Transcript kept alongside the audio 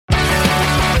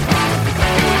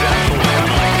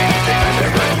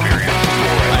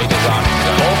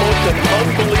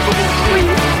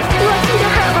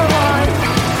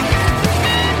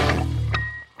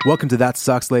Welcome to That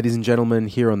Sucks, ladies and gentlemen,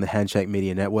 here on the Handshake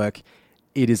Media Network.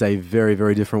 It is a very,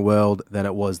 very different world than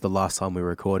it was the last time we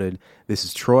recorded. This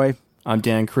is Troy. I'm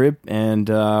Dan Cribb, and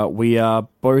we are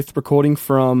both recording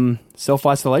from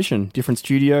self-isolation, different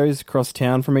studios across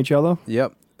town from each other.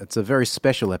 Yep, it's a very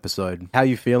special episode. How are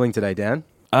you feeling today, Dan?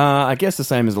 I guess the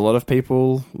same as a lot of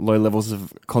people, low levels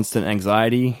of constant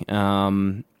anxiety.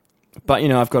 But, you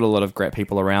know, I've got a lot of great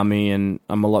people around me, and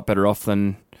I'm a lot better off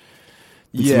than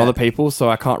some other people, so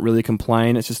I can't really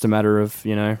complain. It's just a matter of,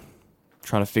 you know,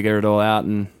 trying to figure it all out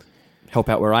and help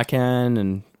out where I can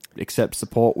and accept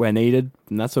support where needed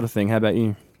and that sort of thing. How about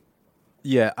you?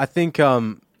 Yeah, I think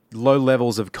low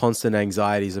levels of constant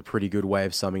anxiety is a pretty good way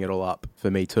of summing it all up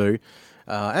for me too,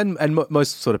 and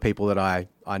most sort of people that I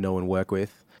know and work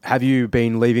with. Have you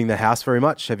been leaving the house very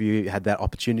much? Have you had that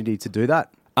opportunity to do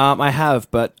that? I have,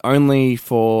 but only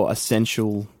for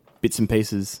essential bits and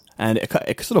pieces. And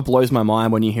it sort of blows my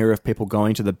mind when you hear of people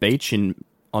going to the beach en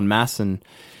masse, and,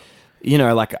 you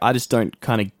know, like, I just don't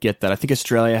kind of get that. I think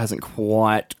Australia hasn't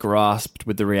quite grasped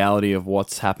with the reality of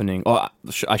what's happening. Or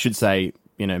I should say,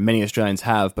 you know, many Australians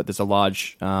have, but there's a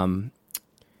large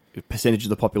percentage of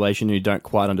the population who don't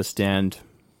quite understand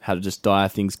how just dire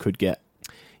things could get.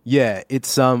 Yeah,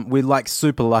 it's we're like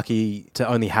super lucky to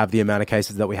only have the amount of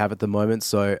cases that we have at the moment.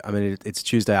 So, I mean, it's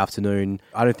Tuesday afternoon.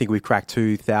 I don't think we've cracked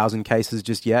 2,000 cases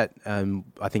just yet.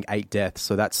 I think 8 deaths.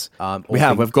 So that's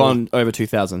we've gone over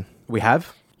 2,000. We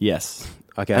have? Yes.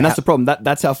 Okay, and that's the problem.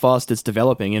 That's how fast it's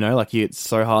developing. You know, like, it's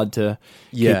so hard to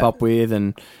keep up with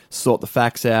and sort the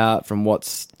facts out from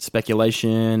what's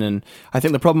speculation. And I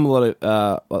think the problem what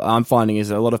I'm finding is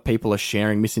that a lot of people are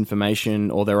sharing misinformation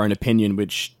or their own opinion,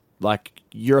 which, like,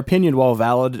 your opinion, while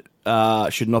valid,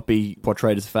 should not be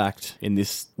portrayed as fact in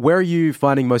this. Where are you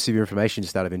finding most of your information,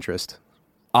 just out of interest?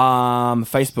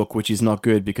 Facebook, which is not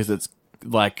good because it's,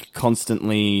 like,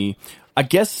 constantly, I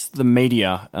guess, the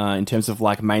media, in terms of,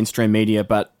 like, mainstream media,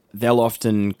 but they'll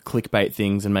often clickbait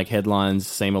things and make headlines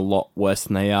seem a lot worse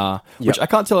than they are, which I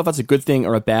can't tell if that's a good thing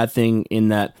or a bad thing, in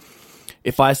that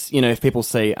if people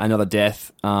see another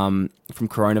death from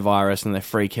coronavirus and they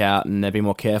freak out and they be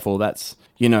more careful, that's,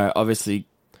 you know, obviously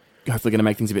hopefully going to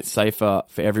make things a bit safer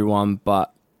for everyone,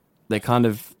 but they kind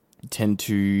of tend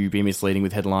to be misleading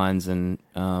with headlines and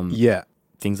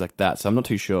things like that. So I'm not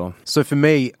too sure. So for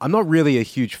me, I'm not really a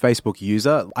huge Facebook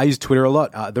user. I use Twitter a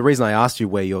lot. The reason I asked you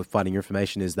where you're finding your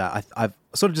information is that I've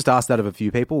sort of just asked that of a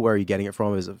few people. Where are you getting it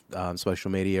from? Is it social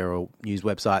media or news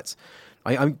websites?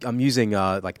 I'm using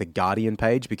like the Guardian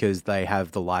page because they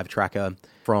have the live tracker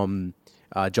from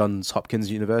Johns Hopkins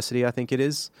University, I think it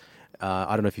is.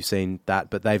 I don't know if you've seen that,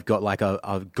 but they've got like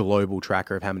a global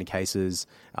tracker of how many cases,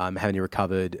 how many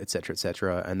recovered, et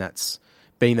cetera, and that's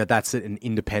being that's an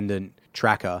independent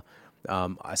tracker.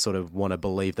 I sort of want to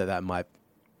believe that might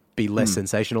be less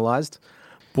sensationalized.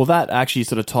 Well, that actually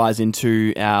sort of ties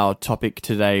into our topic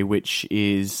today, which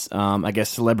is, I guess,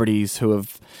 celebrities who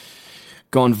have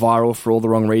gone viral for all the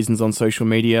wrong reasons on social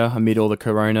media amid all the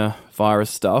coronavirus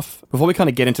stuff. Before we kind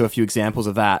of get into a few examples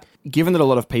of that, given that a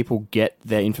lot of people get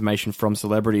their information from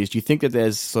celebrities, do you think that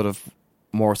there's sort of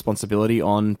more responsibility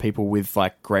on people with,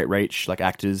 like, great reach, like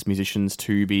actors, musicians,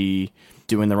 to be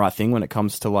doing the right thing when it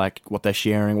comes to, like, what they're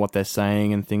sharing, what they're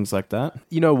saying, and things like that?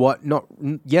 You know what?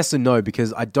 Yes and no,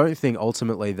 because I don't think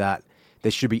ultimately that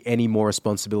there should be any more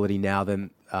responsibility now than,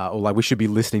 or like we should be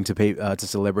listening to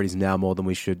celebrities now more than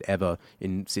we should ever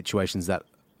in situations that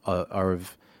are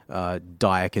of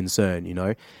dire concern. You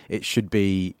know, it should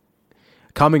be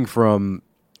coming from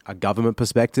a government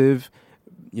perspective.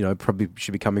 You know, probably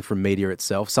should be coming from media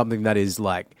itself. Something that is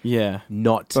like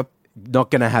not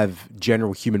going to have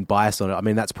general human bias on it. I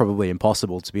mean, that's probably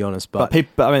impossible, to be honest. But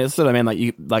I mean, that's what I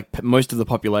mean. Like most of the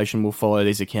population will follow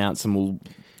these accounts and will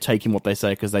take in what they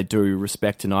say because they do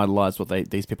respect and idolize what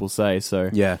these people say. So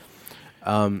yeah,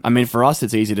 I mean, for us,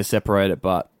 it's easy to separate it,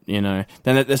 but, you know,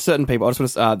 then there's certain people. I just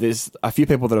want to. There's a few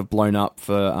people that have blown up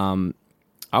for.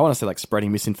 I want to say, like,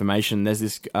 spreading misinformation. There's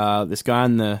this guy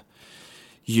in the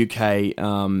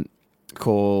UK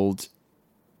called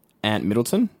Ant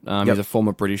Middleton. He's a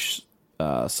former British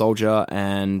soldier,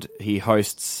 and he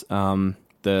hosts the,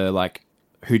 like,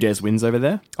 Who Dares Wins over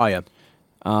there. Oh yeah.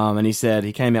 And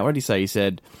he came out. What did he say? He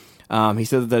said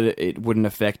that it wouldn't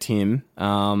affect him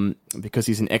because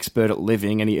he's an expert at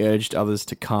living, and he urged others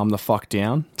to calm the fuck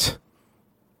down,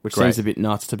 which seems a bit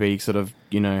nuts to be sort of,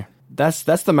 you know. That's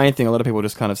the main thing. A lot of people are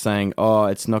just kind of saying, oh,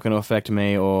 it's not going to affect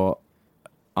me, or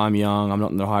I'm young, I'm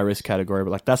not in the high risk category, but,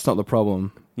 like, that's not the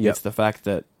problem. Yep. It's the fact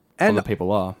that And other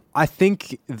people are. I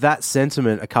think that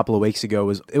sentiment a couple of weeks ago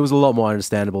was a lot more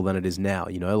understandable than it is now.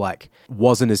 You know, like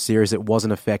wasn't as serious. It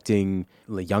wasn't affecting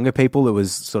the younger people. It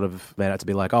was sort of made out to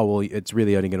be like, oh well, it's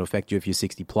really only going to affect you if you're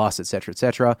 60 plus, etc.,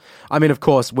 etc. I mean, of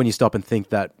course, when you stop and think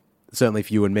that, certainly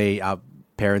for you and me, our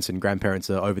parents and grandparents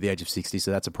are over the age of 60,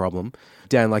 so that's a problem.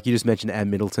 Dan, like you just mentioned, Anne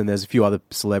Middleton. There's a few other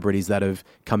celebrities that have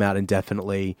come out and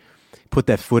definitely put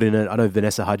their foot in it. I know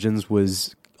Vanessa Hudgens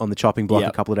was on the chopping block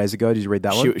a couple of days ago. Did you read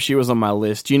that one? She was on my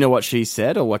list. Do you know what she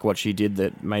said or like what she did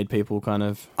that made people kind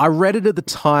of... I read it at the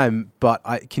time, but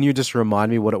can you just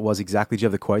remind me what it was exactly? Do you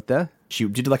have the quote there? She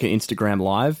did like an Instagram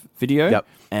live video. Yep.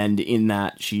 And in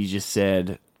that, she just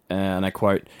said, and I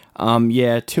quote,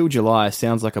 yeah, till July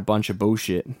sounds like a bunch of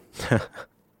bullshit.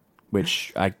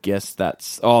 Which I guess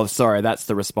that's... Oh, sorry, that's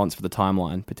the response for the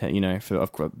timeline,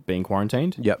 for being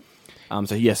quarantined. Yep.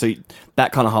 So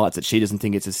that kind of highlights that she doesn't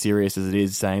think it's as serious as it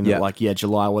is, saying that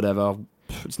July, whatever,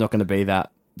 it's not going to be that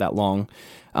long.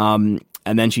 And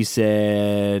then she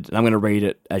said, and I'm going to read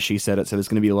it as she said it, so there's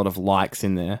going to be a lot of likes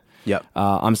in there. Yep.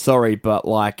 I'm sorry, but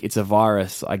like, it's a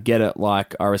virus. I get it.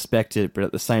 Like, I respect it. But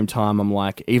at the same time, I'm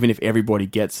like, even if everybody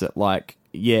gets it, like,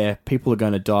 yeah, people are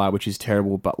going to die, which is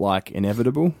terrible, but like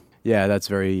inevitable. Yeah, that's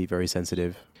very, very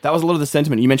sensitive. That was a lot of the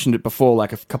sentiment. You mentioned it before,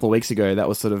 like a couple of weeks ago. That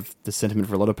was sort of the sentiment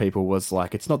for a lot of people was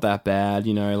like, it's not that bad,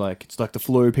 like it's like the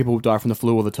flu. People die from the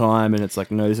flu all the time. And it's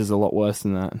like, no, this is a lot worse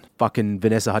than that. Fucking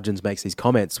Vanessa Hudgens makes these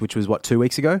comments, which was what, 2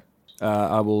 weeks ago?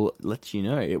 I will let you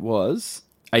know. It was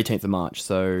 18th of March.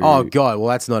 So. Oh, God. Well,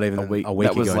 that's not even a week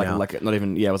that was ago like, now. Not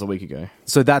even, it was a week ago.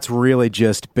 So that's really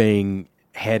just being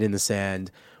head in the sand,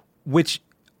 which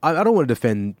I don't want to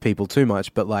defend people too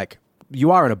much, but like you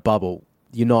are in a bubble.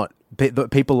 You're not,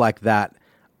 people like that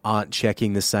aren't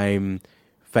checking the same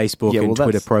Facebook and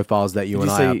Twitter profiles that you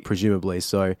and I are, presumably.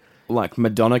 So, like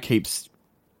Madonna keeps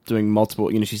doing multiple,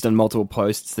 she's done multiple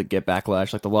posts that get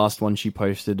backlash. Like the last one she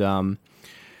posted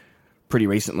pretty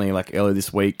recently, like earlier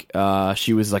this week,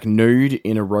 she was like nude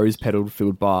in a rose petal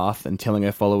filled bath and telling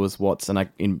her followers what's,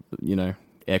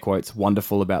 air quotes,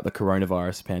 wonderful about the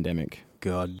coronavirus pandemic.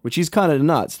 God. Which is kind of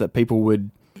nuts that people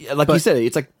would, you said,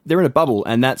 it's like they're in a bubble,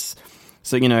 and that's...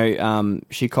 So,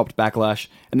 she copped backlash.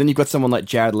 And then you've got someone like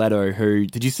Jared Leto who,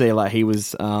 did you see, like, he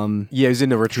was... he was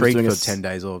in a retreat for 10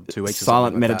 days or 2 weeks.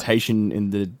 Silent meditation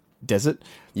in the desert.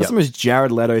 That's the most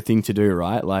Jared Leto thing to do,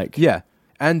 right? Like, yeah.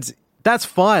 And that's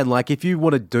fine. Like, if you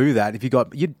want to do that, if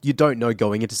you don't know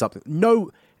going into something. No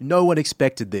one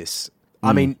expected this.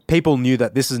 I mean, people knew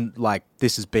that this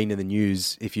has been in the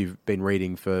news if you've been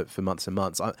reading for months and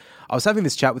months. I was having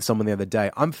this chat with someone the other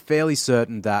day. I'm fairly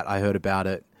certain that I heard about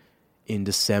it in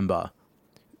December,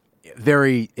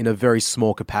 in a very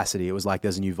small capacity. It was like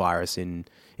there's a new virus in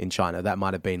China. That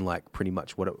might have been like pretty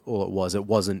much all it was. It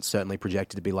wasn't certainly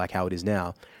projected to be like how it is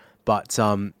now. But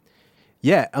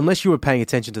unless you were paying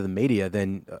attention to the media,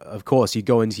 then of course you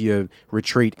go into your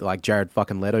retreat like Jared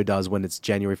fucking Leto does when it's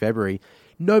January, February.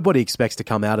 Nobody expects to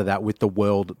come out of that with the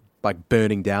world like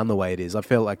burning down the way it is. I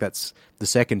feel like that's the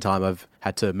second time I've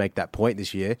had to make that point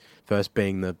this year. First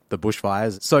being the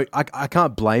bushfires. So I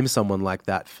can't blame someone like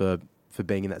that for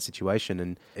being in that situation.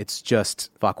 And it's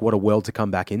just, fuck, what a world to come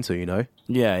back into, Yeah,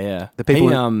 yeah. The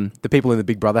people in the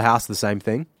Big Brother house, the same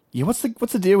thing. Yeah, what's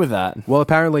the deal with that? Well,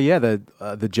 apparently, yeah,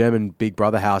 the German Big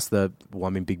Brother house,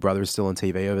 Big Brother is still on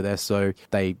TV over there, so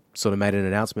they sort of made an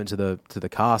announcement to the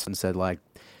cast and said, like,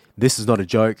 this is not a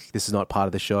joke, this is not part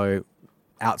of the show.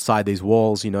 Outside these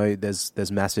walls,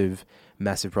 there's massive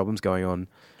problems going on.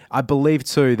 I believe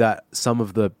too that some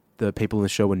of the people in the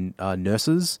show were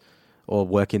nurses or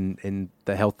work in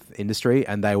the health industry,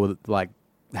 and they were like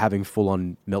having full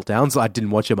on meltdowns. I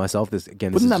didn't watch it myself.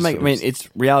 Wouldn't that make? I mean, it's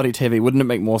reality TV. Wouldn't it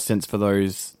make more sense for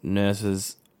those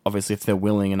nurses, obviously, if they're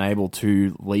willing and able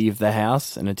to leave the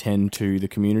house and attend to the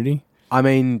community? I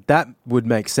mean, that would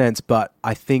make sense, but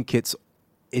I think it's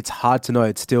hard to know.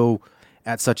 It's still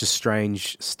at such a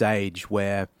strange stage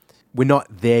where we're not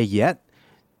there yet.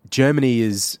 Germany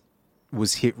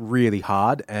was hit really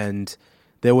hard, and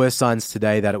there were signs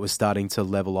today that it was starting to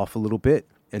level off a little bit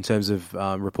in terms of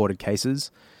reported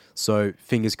cases. So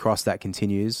fingers crossed that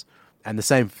continues. And the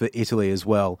same for Italy as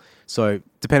well. So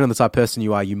depending on the type of person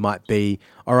you are, you might be,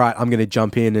 all right, I'm going to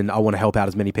jump in and I want to help out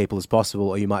as many people as possible.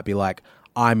 Or you might be like,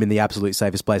 I'm in the absolute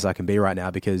safest place I can be right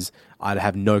now because I'd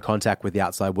have no contact with the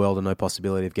outside world and no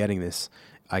possibility of getting this.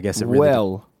 I guess it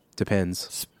really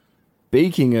depends.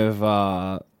 Speaking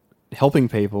of helping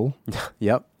people.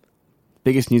 Yep.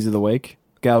 Biggest news of the week,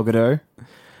 Gal Gadot.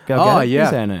 Oh, yeah.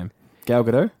 What's her name? Gal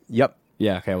Gadot? Yep.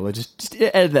 Yeah, okay, well, just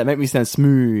edit that, make me sound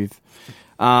smooth.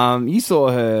 You saw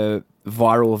her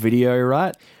viral video,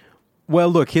 right? Well,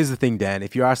 look, here's the thing, Dan.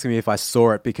 If you're asking me if I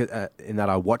saw it because in that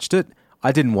I watched it,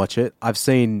 I didn't watch it. I've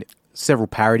seen several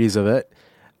parodies of it.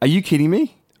 Are you kidding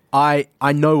me? I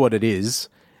know what it is,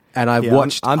 and I've Yeah,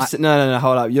 watched. No,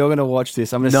 hold up. You're going to watch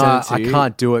this. I'm going to No, send it to I you.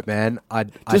 can't do it, man.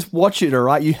 Just watch it, all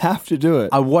right? You have to do it.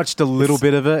 I watched a little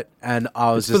bit of it, and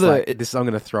I was just like, "This, I'm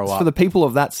going to throw It's up." for the people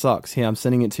of That Sucks. Here, I'm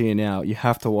sending it to you now. You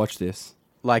have to watch this.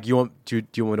 Like, do you want me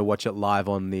to watch it live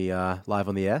on the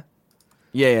air?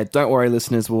 Yeah. Don't worry,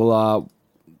 listeners. We'll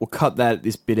cut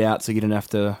this bit out so you don't have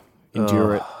to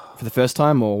endure it for the first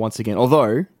time or once again.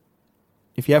 Although,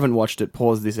 if you haven't watched it,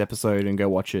 pause this episode and go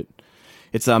watch it.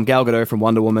 It's Gal Gadot from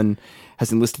Wonder Woman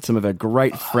has enlisted some of her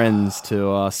great friends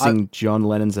to sing John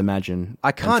Lennon's Imagine.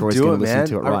 I can't Troy's do gonna it, listen man.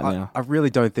 to it right now. I really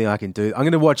don't think I can do it. I'm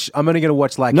only going to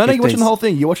watch like. No, 15 you're watching the whole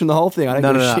thing. You're watching the whole thing. I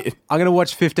don't give a shit. I'm going to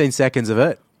watch 15 seconds of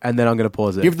it, and then I'm going to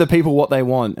pause it. Give the people what they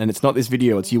want, and it's not this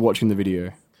video. It's you watching the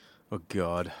video. Oh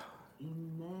God.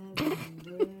 Imagine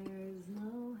there's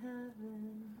no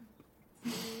heaven.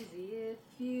 It's easy if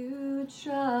you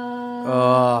try.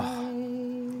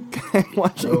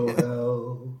 Watching No it.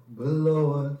 hell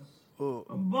below us.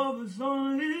 Above us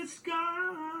only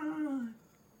sky.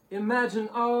 Imagine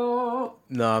all.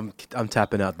 No, I'm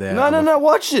tapping out there. No.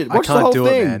 Watch it. I Watch the can't whole do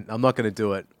thing. it, man. I'm not going to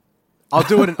do it. I'll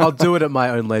do it. I'll do it at my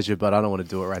own leisure, but I don't want to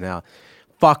do it right now.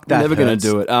 Fuck that. I'm never going hurts. to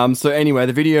do it. So anyway,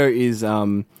 the video is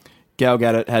Gal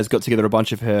Gadot has got together a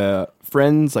bunch of her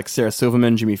friends like Sarah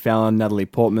Silverman, Jimmy Fallon, Natalie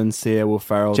Portman, Sia, Will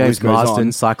Ferrell, James the list goes Marsden,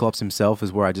 on. Cyclops himself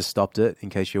is where I just stopped it. In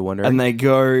case you're wondering. And they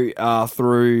go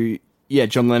through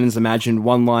John Lennon's Imagine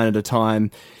one line at a time,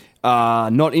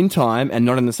 not in time and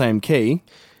not in the same key.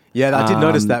 Yeah, I did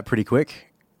notice that pretty quick.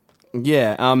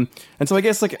 Yeah, and so I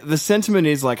guess like the sentiment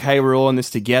is like, hey, we're all in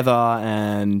this together,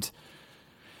 and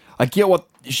I get what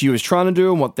she was trying to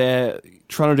do and what they're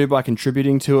trying to do by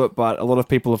contributing to it, but a lot of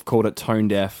people have called it tone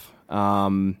deaf.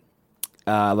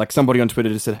 Like somebody on Twitter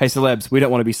just said, hey, celebs, we don't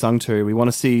want to be sung to. We want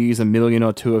to see you use $1 million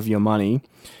or $2 million of your money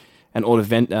and order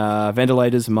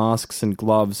ventilators, masks, and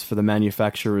gloves for the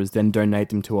manufacturers, then donate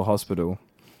them to a hospital.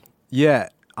 Yeah,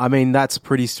 I mean that's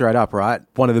pretty straight up, right?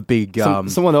 One of the big.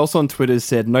 Someone else on Twitter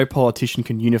said, no politician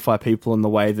can unify people in the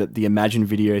way that the Imagine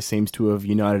video seems to have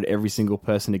united every single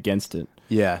person against it.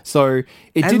 Yeah. So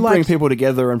it And did like- bring people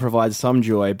together and provide some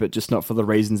joy, but just not for the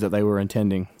reasons that they were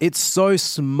intending. It's so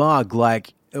smug,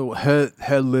 like her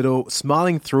little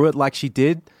smiling through it, like she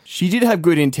did. She did have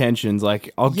good intentions,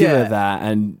 like I'll give Yeah. her that,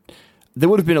 and there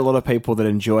would have been a lot of people that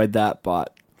enjoyed that,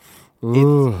 but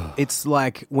It's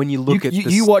like when you look at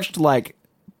you watched like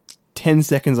 10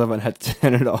 seconds of it and had to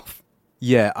turn it off.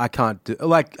 Yeah, I can't do.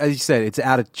 Like as you said, it's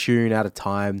out of tune, out of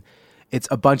time. It's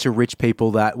a bunch of rich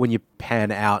people that when you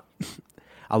pan out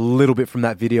a little bit from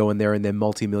that video and they're in their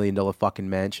multi-million-dollar fucking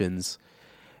mansions,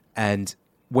 and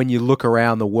when you look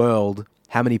around the world,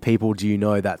 how many people do you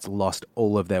know that's lost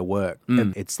all of their work?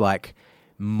 And it's like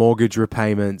mortgage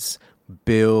repayments,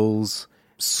 bills,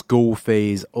 school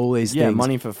fees, all these Yeah, things.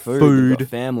 money for food, they've got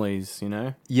families, you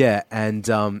know. Yeah, and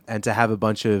to have a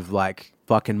bunch of like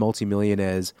fucking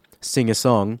multimillionaires sing a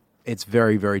song, it's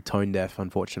very, very tone deaf,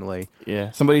 unfortunately. Yeah.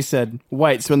 Somebody said,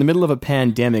 wait, so in the middle of a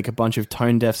pandemic, a bunch of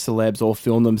tone deaf celebs all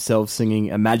film themselves singing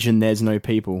Imagine There's No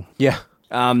People. Yeah.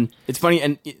 It's funny,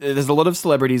 and there's a lot of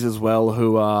celebrities as well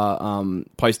who are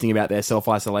posting about their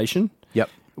self-isolation. Yep.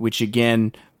 Which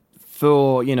again,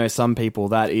 for some people,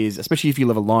 that is, especially if you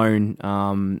live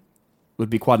alone, would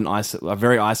be quite a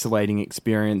very isolating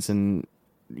experience, and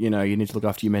you need to look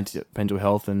after your mental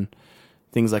health and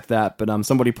things like that. But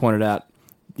somebody pointed out,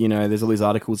 there's all these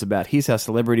articles about here's how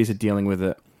celebrities are dealing with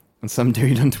it. And some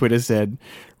dude on Twitter said,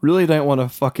 really don't want to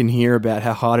fucking hear about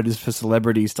how hard it is for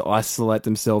celebrities to isolate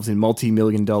themselves in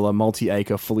multi-million-dollar,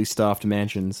 multi-acre, fully staffed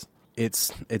mansions.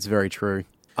 It's very true.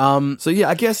 So yeah,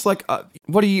 I guess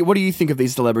what do you think of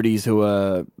these celebrities who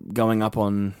are going up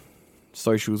on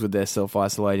socials with their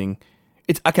self-isolating?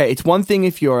 It's one thing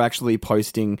if you're actually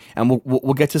posting, and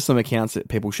we'll get to some accounts that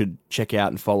people should check out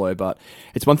and follow, but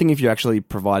it's one thing if you're actually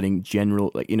providing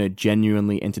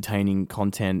genuinely entertaining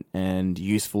content and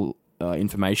useful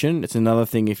information. It's another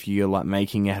thing if you're like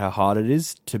making out how hard it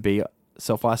is to be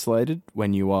self-isolated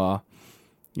when you are,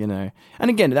 and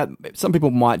again, that some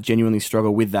people might genuinely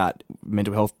struggle with that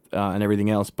mental health and everything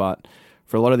else, but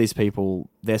for a lot of these people,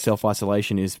 their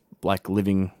self-isolation is like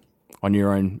living on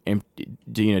your own,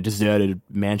 deserted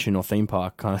mansion or theme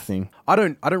park kind of thing. I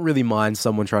don't really mind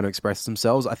someone trying to express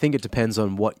themselves. I think it depends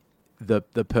on what the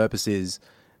purpose is.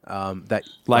 That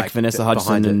like Vanessa Hudson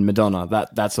behind it. and Madonna,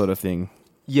 that sort of thing.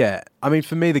 Yeah, I mean,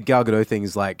 for me, the Gal Gadot thing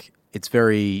is like it's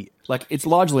very Like it's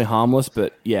largely harmless,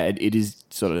 but yeah, it is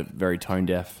sort of very tone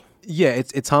deaf. Yeah,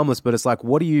 it's harmless, but it's like,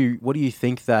 what do you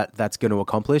think that's going to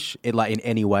accomplish? It like in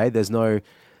any way? There's no,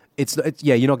 it's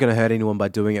yeah, you're not going to hurt anyone by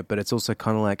doing it, but it's also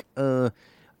kind of like,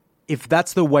 if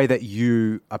that's the way that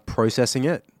you are processing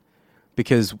it,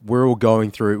 because we're all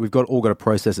going through, we've all got to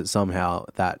process it somehow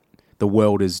that the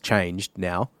world has changed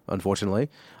now, unfortunately,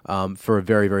 for a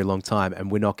very, very long time,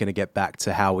 and we're not going to get back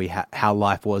to how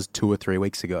life was 2 or 3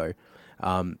 weeks ago,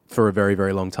 for a very,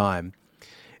 very long time.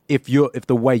 If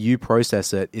the way you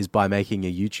process it is by making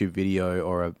a YouTube video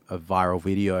or a viral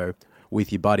video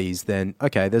with your buddies, then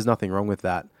okay, there's nothing wrong with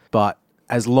that. But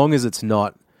as long as it's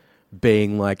not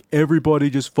being like, everybody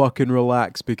just fucking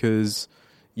relax because,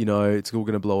 you know, it's all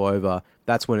going to blow over,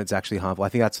 that's when it's actually harmful. I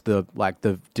think that's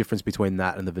the difference between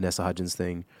that and the Vanessa Hudgens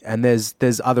thing. And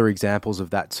there's other examples of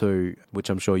that too, which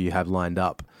I'm sure you have lined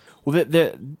up. Well,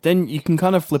 then you can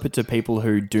kind of flip it to people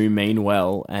who do mean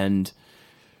well and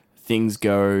things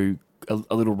go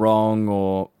a little wrong,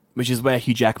 or which is where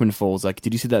Hugh Jackman falls. Like,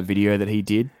 did you see that video that he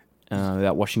did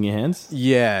about washing your hands?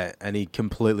 Yeah, and he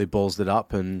completely ballsed it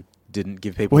up and didn't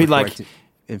give people information.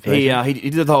 He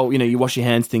did the whole, you wash your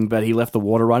hands thing, but he left the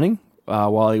water running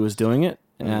while he was doing it.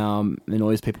 And all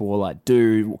these people were like,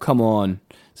 dude, come on.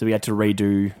 So we had to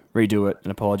redo it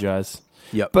and apologize.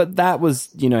 Yep. But that was,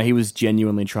 he was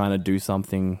genuinely trying to do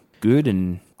something good.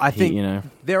 And I think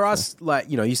there are,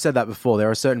 you said that before, there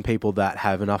are certain people that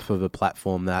have enough of a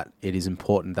platform that it is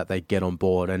important that they get on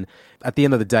board. And at the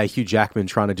end of the day, Hugh Jackman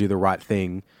trying to do the right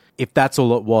thing, if that's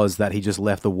all it was, that he just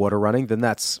left the water running,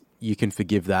 then you can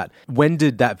forgive that. When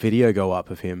did that video go up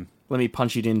of him? Let me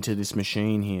punch it into this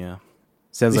machine here.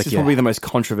 Sounds this is probably the most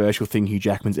controversial thing Hugh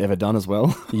Jackman's ever done as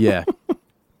well. Yeah.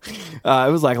 It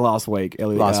was like last week.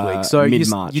 So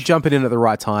mid-March. you jump in at the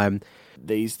right time.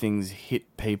 These things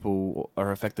hit people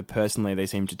or affect them personally. They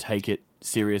seem to take it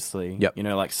seriously. Yep.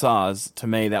 Like SARS, to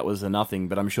me, that was a nothing.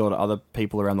 But I'm sure to other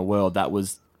people around the world, that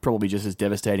was probably just as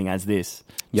devastating as this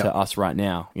to us right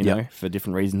now, for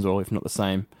different reasons, or if not the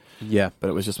same. Yeah. But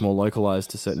it was just more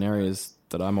localized to certain areas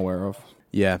that I'm aware of.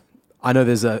 Yeah. I know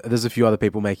there's a few other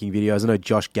people making videos. I know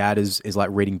Josh Gad is like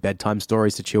reading bedtime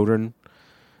stories to children.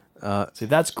 See,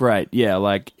 that's great. Yeah,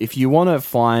 like if you want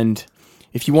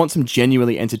some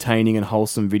genuinely entertaining and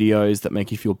wholesome videos that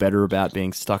make you feel better about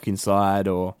being stuck inside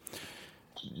or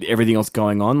everything else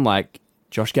going on, like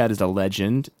Josh Gad is a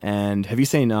legend. And have you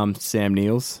seen Sam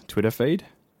Neill's Twitter feed?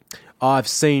 I've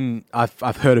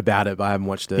heard about it, but I haven't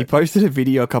watched it. He posted a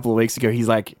video a couple of weeks ago. He's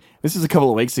like, this is a couple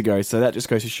of weeks ago, so that just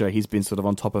goes to show he's been sort of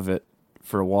on top of it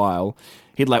for a while.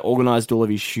 He'd like organized all of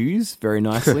his shoes very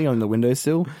nicely on the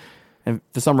windowsill. And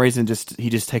for some reason,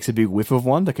 he just takes a big whiff of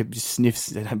one, like it just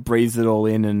sniffs and breathes it all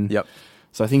in. And yep.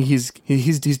 So I think he's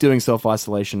doing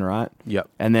self-isolation, right? Yep.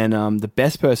 And then the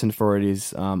best person for it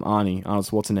is Arnold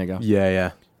Schwarzenegger.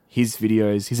 Yeah. His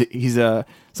videos,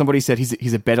 somebody said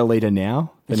he's a better leader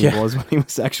now than he was when he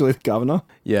was actually the governor.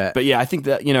 Yeah. But yeah, I think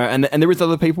that, and there is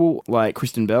other people like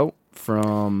Kristen Bell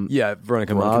from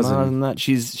Veronica Mars and that.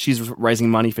 She's raising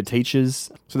money for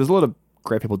teachers. So there's a lot of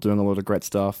great people doing a lot of great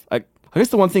stuff. I guess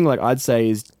the one thing like I'd say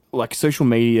is like social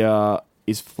media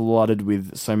is flooded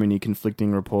with so many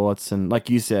conflicting reports, and like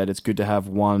you said, it's good to have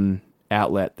one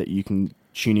outlet that you can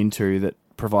tune into that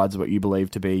provides what you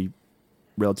believe to be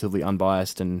relatively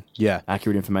unbiased and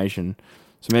accurate information.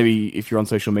 So maybe if you're on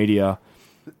social media,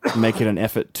 make it an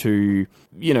effort to,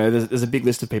 there's a big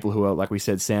list of people who are, like we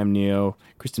said, Sam Neill,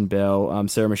 Kristen Bell,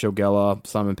 Sarah Michelle Gellar,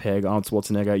 Simon Pegg, Arnold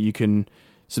Schwarzenegger. You can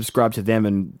subscribe to them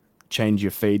and change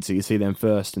your feed so you see them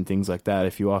first and things like that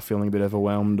if you are feeling a bit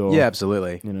overwhelmed. Or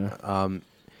absolutely.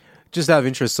 Just out of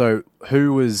interest, so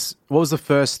who was the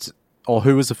first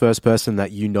person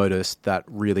that you noticed that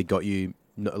really got you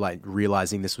like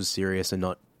realizing this was serious and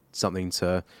not something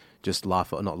to just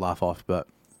not laugh off, but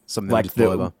something like to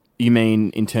blow over? You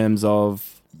mean in terms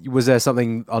of, was there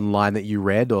something online that you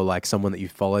read or like someone that you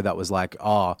follow that was like,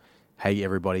 oh, hey,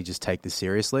 everybody just take this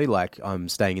seriously, like I'm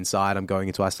staying inside, I'm going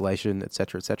into isolation,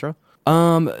 etc., etc.?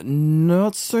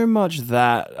 Not so much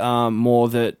that, more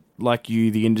that like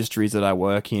the industries that I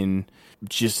work in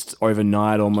just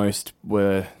overnight almost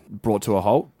were brought to a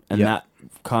halt, and that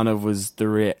kind of was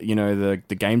the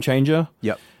game changer.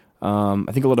 Yep. I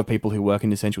think a lot of people who work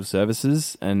in essential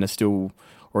services and are still,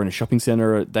 or in a shopping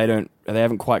center, they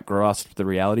haven't quite grasped the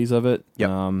realities of it.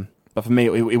 Yep. But for me,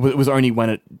 it was only when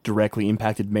it directly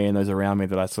impacted me and those around me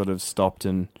that I sort of stopped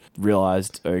and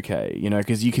realized, okay,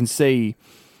 because you can see,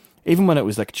 even when it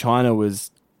was like China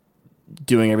was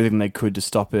doing everything they could to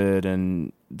stop it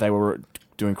and they were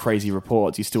doing crazy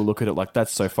reports, you still look at it like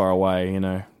that's so far away,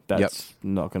 that's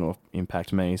not going to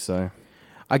impact me. So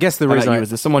I guess the reason is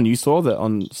there someone you saw that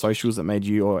on socials that made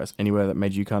you, or anywhere that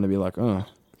made you kind of be like, oh?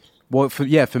 Well,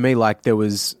 for me, like there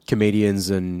was comedians,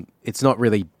 and it's not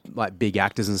really like big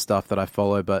actors and stuff that I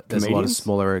follow, but there's a lot of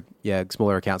smaller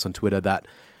accounts on Twitter that,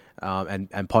 and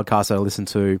podcasts that I listen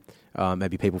to,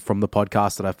 maybe people from the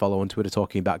podcast that I follow on Twitter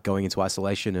talking about going into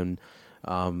isolation and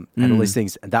all these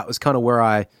things, and that was kind of where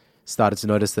I started to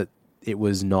notice that it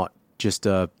was not just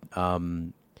a.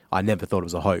 I never thought it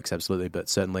was a hoax, absolutely, but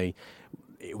certainly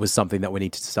it was something that we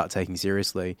need to start taking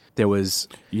seriously. There was...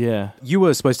 Yeah. You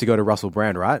were supposed to go to Russell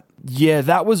Brand, right? Yeah,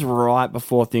 that was right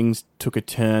before things took a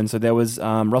turn. So there was...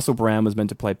 Russell Brand was meant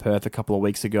to play Perth a couple of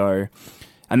weeks ago,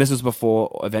 and this was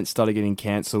before events started getting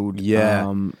cancelled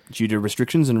due to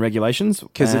restrictions and regulations.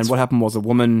 And what happened was a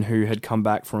woman who had come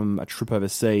back from a trip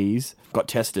overseas got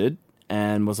tested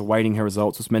and was awaiting her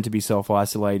results, was meant to be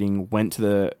self-isolating, went to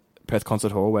the Perth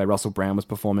Concert Hall where Russell Brand was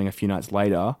performing a few nights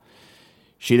later.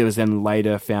 She was then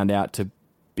later found out to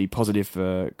be positive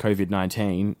for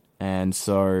COVID-19, and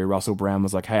so Russell Brand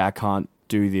was like, hey, I can't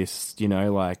do this,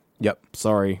 Yep.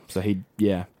 Sorry. So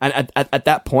And at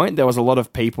that point, there was a lot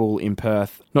of people in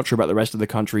Perth, not sure about the rest of the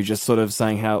country, just sort of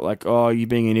saying how, like, oh, you're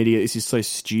being an idiot, this is so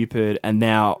stupid. And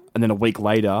then a week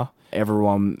later,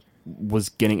 everyone was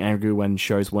getting angry when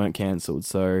shows weren't cancelled.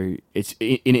 So it's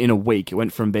in a week, it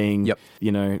went from being,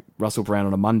 Russell Brand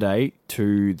on a Monday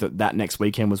to that next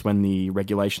weekend was when the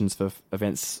regulations for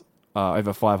events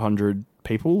over 500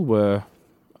 people were,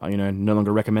 no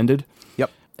longer recommended.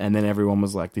 Yep. And then everyone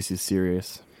was like, this is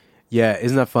serious. Yeah,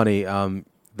 isn't that funny?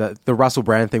 The Russell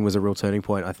Brand thing was a real turning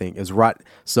point, I think. It was right.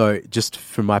 So just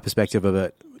from my perspective of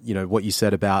it, what you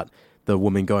said about the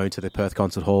woman going to the Perth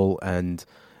Concert Hall and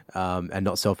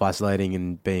not self-isolating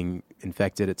and being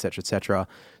infected, etc., etc.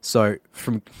 So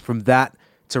from that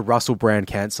to Russell Brand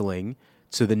cancelling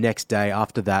to the next day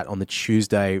after that, on the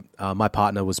Tuesday, my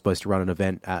partner was supposed to run an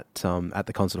event at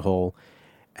the concert hall,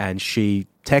 and she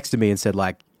texted me and said,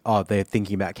 like, oh, they're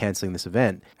thinking about cancelling this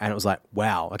event. And it was like,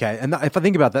 wow, okay. And if I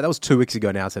think about that, that was 2 weeks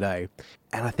ago now today.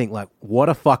 And I think, like, what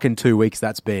a fucking 2 weeks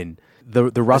that's been.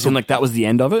 The Russell... like, that was the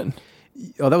end of it?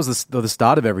 Oh, that was the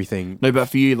start of everything. No, but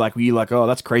for you, like, were you like, oh,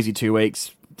 that's crazy, 2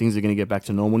 weeks, things are going to get back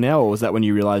to normal now? Or was that when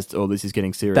you realised, oh, this is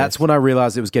getting serious? That's when I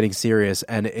realised it was getting serious.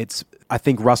 And I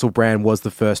think Russell Brand was the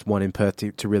first one in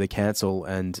Perth to really cancel.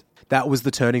 And that was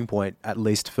the turning point, at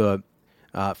least for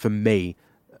me,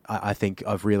 I think,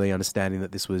 of really understanding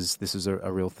that this was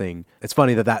a real thing. It's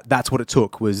funny that's what it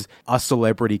took, was a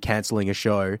celebrity cancelling a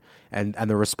show and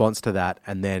the response to that.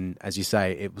 And then, as you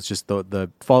say, it was just the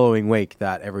following week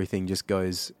that everything just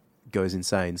goes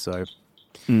insane. So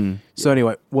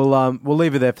anyway, we'll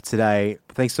leave it there for today.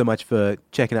 Thanks so much for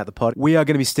checking out the pod. We are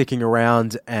going to be sticking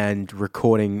around and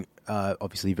recording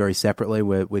obviously very separately.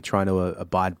 We're trying to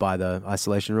abide by the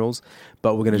isolation rules,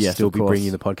 but we're going to still be bringing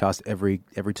you the podcast every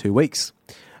 2 weeks.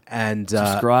 And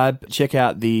subscribe, check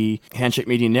out the Handshake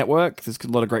Media Network. There's a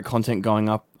lot of great content going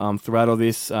up throughout all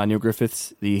this. Neil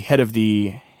Griffiths, the head of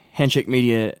the Handshake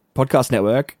Media Podcast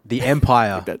Network. The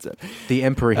Empire. That's it. The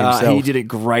Emperor himself. He did a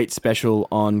great special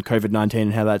on COVID-19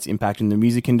 and how that's impacting the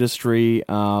music industry.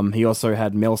 He also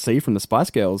had Mel C from the Spice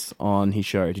Girls on his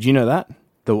show. Did you know that?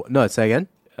 No, say again?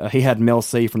 He had Mel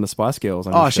C from the Spice Girls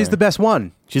on his show. She's the best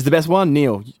one. She's the best one,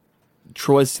 Neil.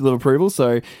 Troy's seal of approval,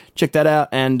 so check that out.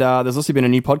 And there's also been a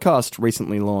new podcast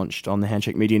recently launched on the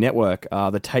Handshake Media Network,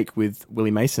 The Take with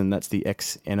Willie Mason. That's the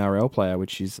ex-NRL player,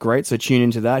 which is great. So tune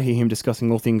into that, hear him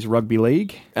discussing all things rugby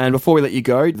league. And before we let you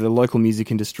go, the local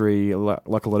music industry,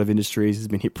 like a lot of industries, has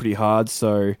been hit pretty hard.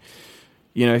 So,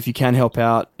 if you can help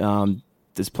out,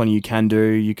 there's plenty you can do.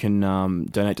 You can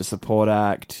donate to Support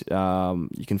Act.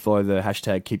 You can follow the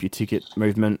hashtag Keep Your Ticket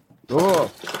movement.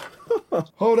 Oh!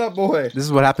 Hold up, boy. This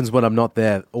is what happens when I'm not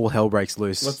there. All hell breaks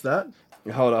loose. What's that?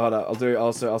 Hold up.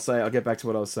 I'll get back to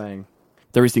what I was saying.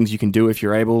 There is things you can do if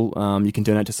you're able. You can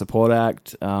donate to Support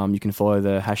Act. You can follow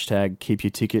the hashtag Keep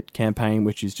Your Ticket campaign,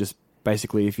 which is just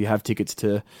basically if you have tickets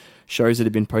to shows that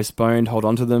have been postponed, hold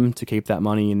on to them to keep that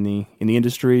money in the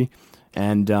industry.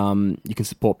 And you can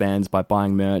support bands by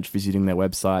buying merch, visiting their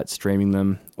website, streaming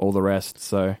them, all the rest.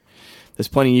 So there's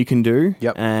plenty you can do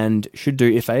and should do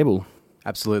if able.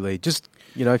 Absolutely. Just,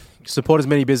 support as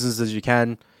many businesses as you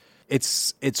can.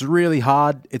 It's really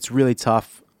hard. It's really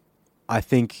tough. I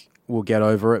think we'll get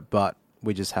over it, but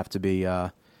we just have to be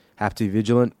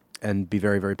vigilant and be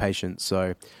very, very patient.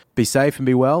 So be safe and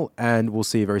be well, and we'll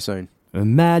see you very soon.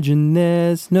 Imagine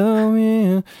there's no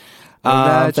end.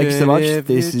 Thank you so much.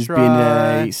 This has been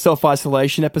a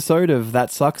self-isolation episode of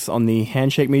That Sucks on the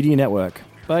Handshake Media Network.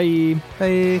 Bye.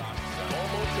 Bye.